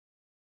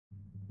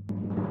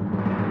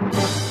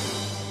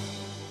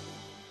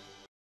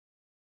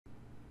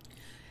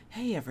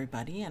Hey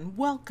everybody, and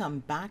welcome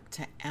back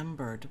to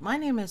EMBIRD. My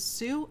name is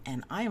Sue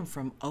and I am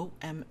from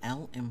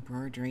OML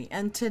Embroidery,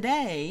 and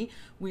today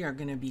we are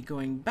going to be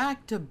going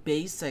back to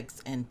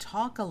basics and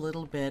talk a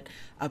little bit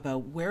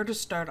about where to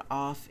start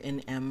off in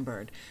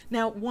EMBIRD.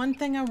 Now, one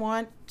thing I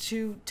want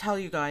to tell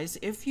you guys,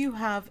 if you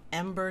have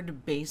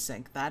EMBIRD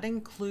Basic, that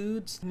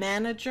includes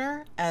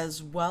Manager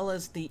as well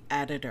as the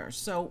editor.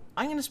 So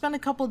I'm going to spend a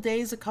couple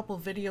days, a couple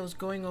videos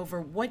going over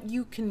what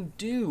you can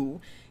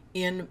do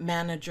in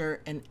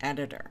Manager and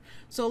Editor.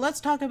 So let's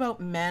talk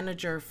about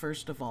Manager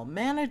first of all.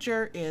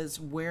 Manager is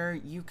where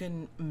you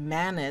can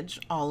manage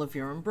all of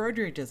your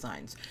embroidery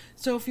designs.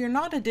 So if you're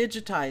not a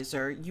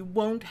digitizer, you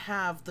won't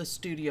have the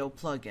Studio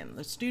plugin.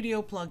 The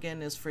Studio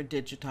plugin is for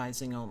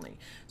digitizing only.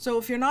 So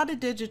if you're not a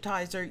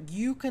digitizer,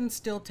 you can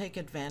still take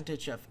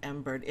advantage of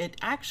EMBIRD. It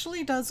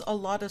actually does a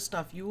lot of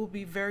stuff. You will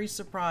be very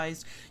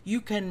surprised. You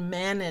can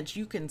manage,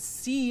 you can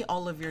see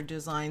all of your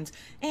designs,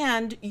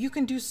 and you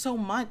can do so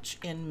much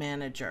in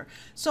Manager.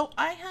 So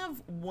I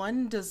have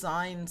one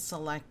design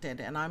selected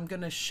and I'm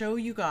going to show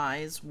you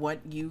guys what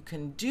you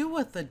can do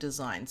with the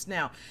designs.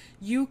 Now,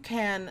 you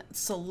can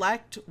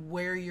select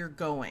where you're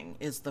going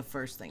is the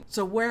first thing.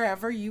 So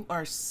wherever you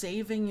are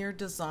saving your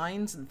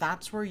designs,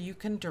 that's where you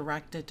can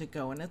direct it to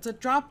go. And it's a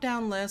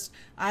drop-down list.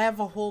 I have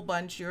a whole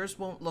bunch. Yours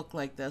won't look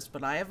like this,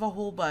 but I have a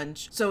whole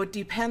bunch. So it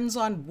depends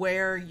on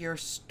where you're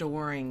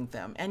storing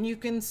them. And you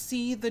can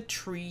see the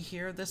tree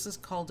here. This is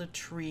called a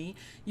tree.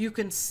 You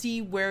can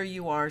see where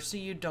you are so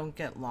you don't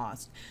get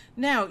lost.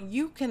 Now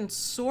you can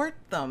sort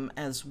them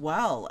as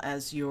well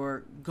as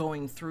you're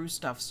going through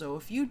stuff. So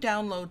if you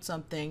download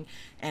something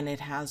and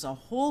it has a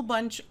whole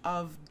bunch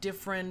of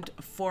different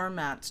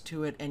formats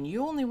to it and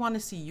you only want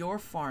to see your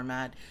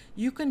format,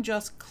 you can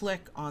just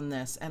click on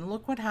this and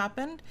look what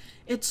happened.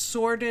 It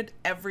sorted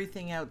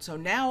everything out. So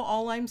now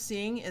all I'm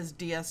seeing is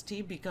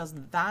DST because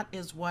that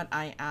is what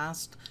I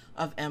asked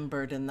of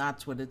EMBIRD, and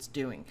that's what it's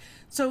doing.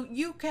 So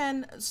you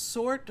can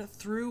sort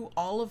through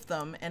all of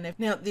them, and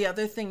now the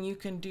other thing you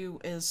can do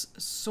is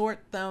sort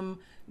them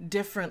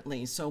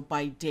differently, so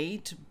by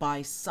date,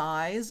 by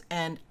size,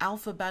 and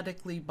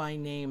alphabetically by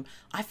name.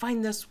 I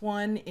find this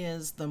one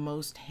is the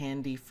most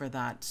handy for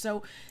that.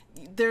 So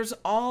there's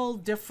all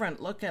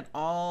different, look at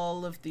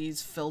all of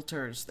these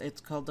filters.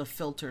 It's called a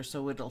filter,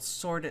 so it'll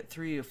sort it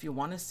through you. If you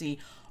want to see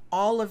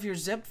all of your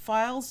zip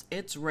files,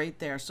 it's right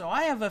there. So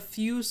I have a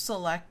few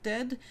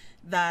selected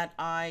that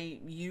I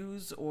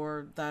use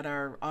or that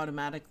are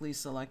automatically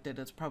selected.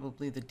 It's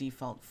probably the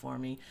default for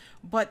me,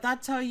 but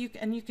that's how you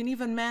can, and you can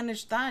even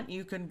manage that.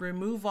 You can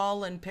remove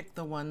all and pick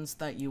the ones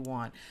that you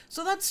want.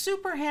 So that's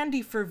super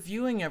handy for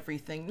viewing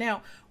everything.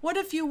 Now, what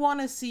if you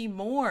want to see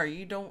more?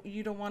 You don't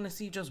want to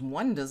see just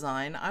one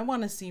design. I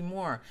want to see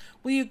more.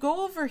 Well, you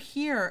go over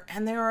here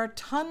and there are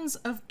tons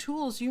of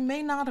tools you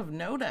may not have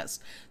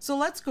noticed. So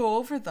let's go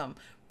over them.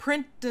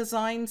 Print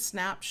design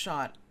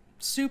snapshot.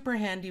 Super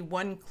handy,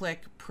 one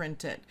click,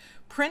 print it.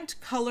 Print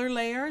color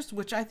layers,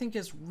 which I think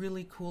is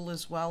really cool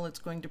as well. It's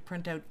going to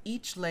print out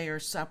each layer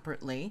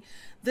separately.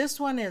 This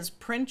one is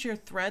print your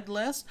thread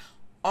list.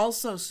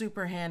 Also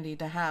super handy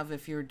to have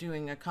if you're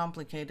doing a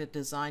complicated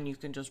design. You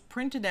can just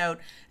print it out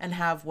and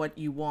have what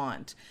you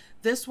want.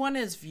 This one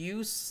is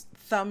view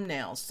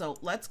thumbnails. So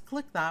let's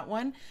click that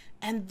one.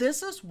 And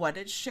this is what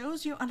it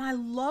shows you. And I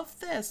love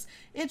this.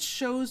 It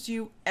shows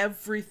you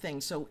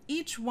everything. So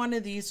each one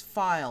of these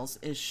files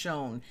is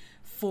shown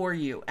for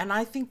you. And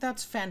I think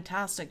that's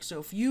fantastic. So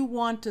if you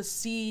want to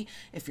see,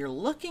 if you're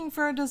looking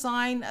for a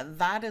design,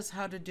 that is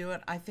how to do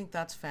it. I think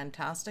that's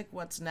fantastic.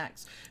 What's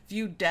next?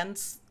 View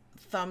dense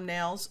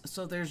thumbnails.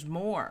 So there's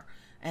more.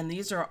 And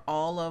these are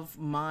all of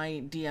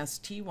my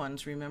DST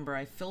ones. Remember,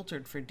 I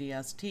filtered for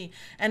DST.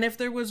 And if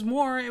there was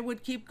more, it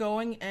would keep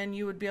going and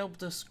you would be able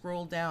to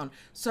scroll down.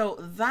 So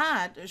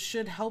that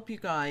should help you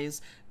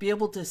guys be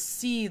able to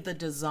see the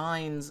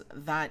designs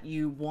that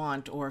you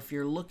want, or if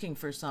you're looking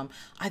for some.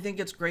 I think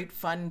it's great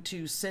fun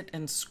to sit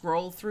and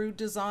scroll through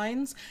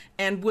designs.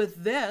 And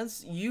with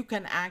this, you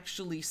can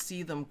actually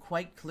see them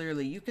quite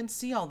clearly. You can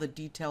see all the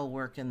detail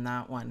work in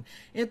that one.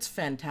 It's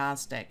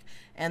fantastic.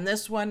 And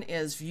this one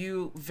is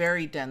view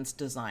very dense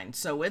design.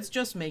 So it's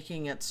just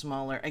making it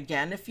smaller.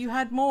 Again, if you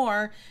had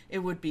more, it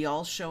would be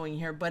all showing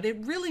here, but it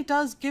really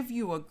does give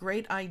you a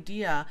great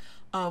idea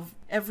of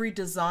every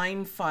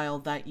design file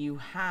that you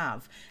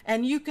have.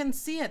 And you can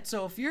see it.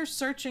 So if you're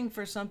searching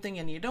for something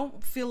and you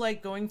don't feel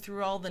like going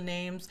through all the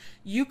names,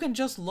 you can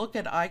just look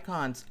at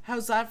icons.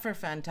 How's that for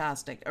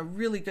fantastic? A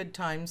really good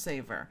time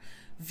saver.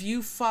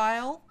 View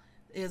file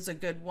is a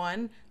good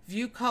one.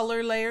 View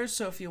color layers.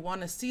 So if you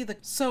want to see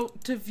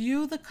to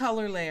view the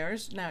color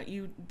layers, now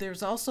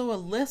there's also a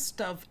list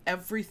of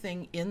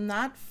everything in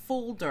that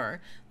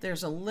folder.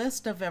 There's a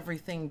list of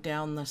everything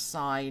down the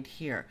side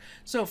here.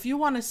 So if you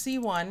want to see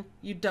one,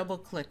 you double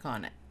click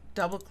on it.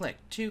 Double click,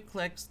 2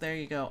 clicks, there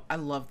you go. I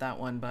love that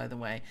one, by the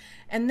way.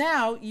 And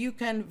now you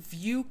can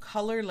view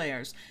color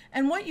layers.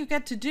 And what you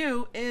get to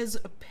do is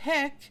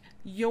pick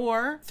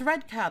your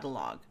thread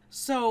catalog.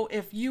 So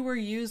if you were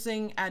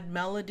using Add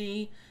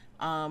Melody,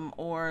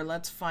 or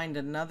let's find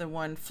another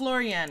one.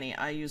 Floriani,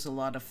 I use a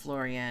lot of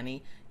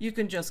Floriani. You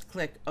can just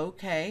click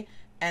OK,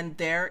 and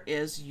there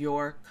is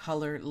your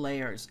color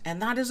layers.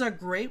 And that is a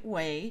great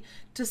way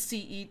to see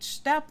each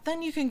step.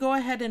 Then you can go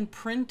ahead and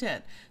print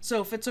it.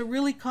 So if it's a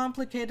really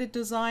complicated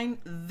design,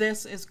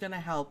 this is going to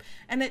help.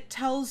 And it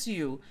tells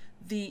you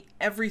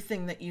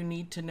everything that you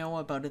need to know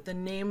about it, the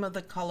name of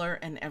the color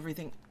and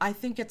everything. I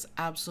think it's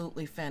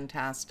absolutely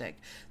fantastic.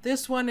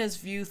 This one is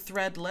view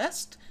thread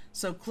list.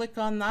 So click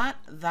on that.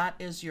 That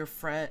is your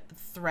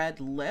thread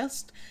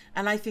list.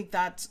 And I think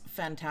that's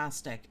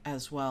fantastic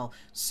as well.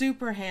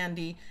 Super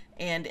handy,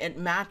 and it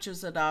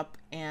matches it up,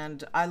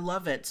 and I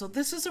love it. So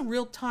this is a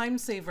real time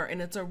saver,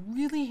 and it's a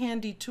really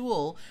handy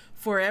tool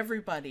for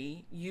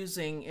everybody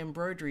using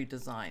embroidery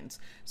designs.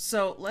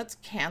 So let's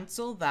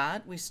cancel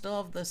that. We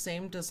still have the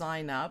same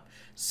design up.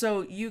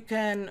 So you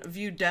can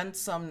view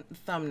dense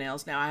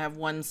thumbnails. Now I have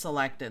one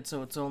selected,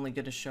 so it's only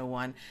going to show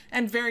one,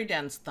 and very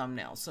dense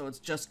thumbnails. So it's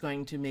just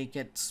going to make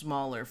it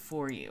smaller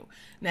for you.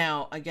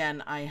 Now,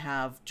 again, I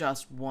have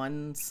just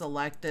one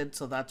selected,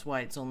 so that's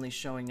why it's only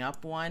showing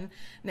up one.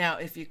 Now,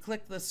 if you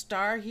click the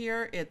star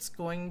here, it's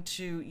going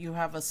to, you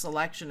have a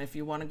selection if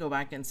you want to go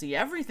back and see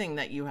everything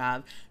that you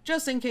have,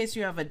 just in case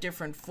you have a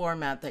different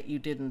format that you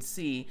didn't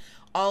see.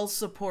 All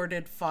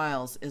supported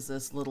files is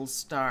this little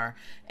star,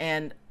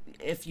 and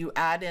if you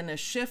add in a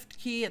shift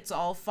key, it's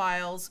all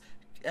files.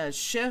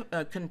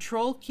 A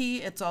control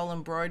key, it's all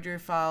embroidery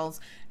files,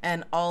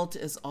 and alt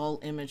is all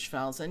image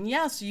files. And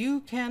yes,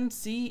 you can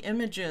see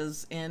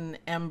images in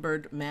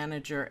EMBIRD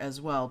Manager as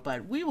well,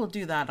 but we will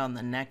do that on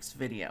the next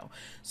video.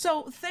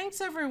 So thanks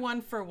everyone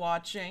for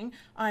watching.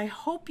 I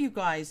hope you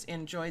guys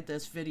enjoyed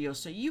this video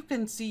so you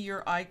can see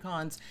your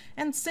icons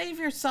and save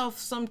yourself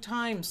some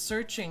time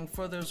searching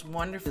for those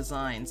wonderful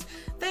designs.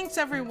 Thanks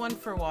everyone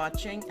for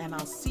watching, and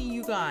I'll see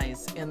you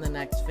guys in the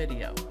next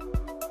video.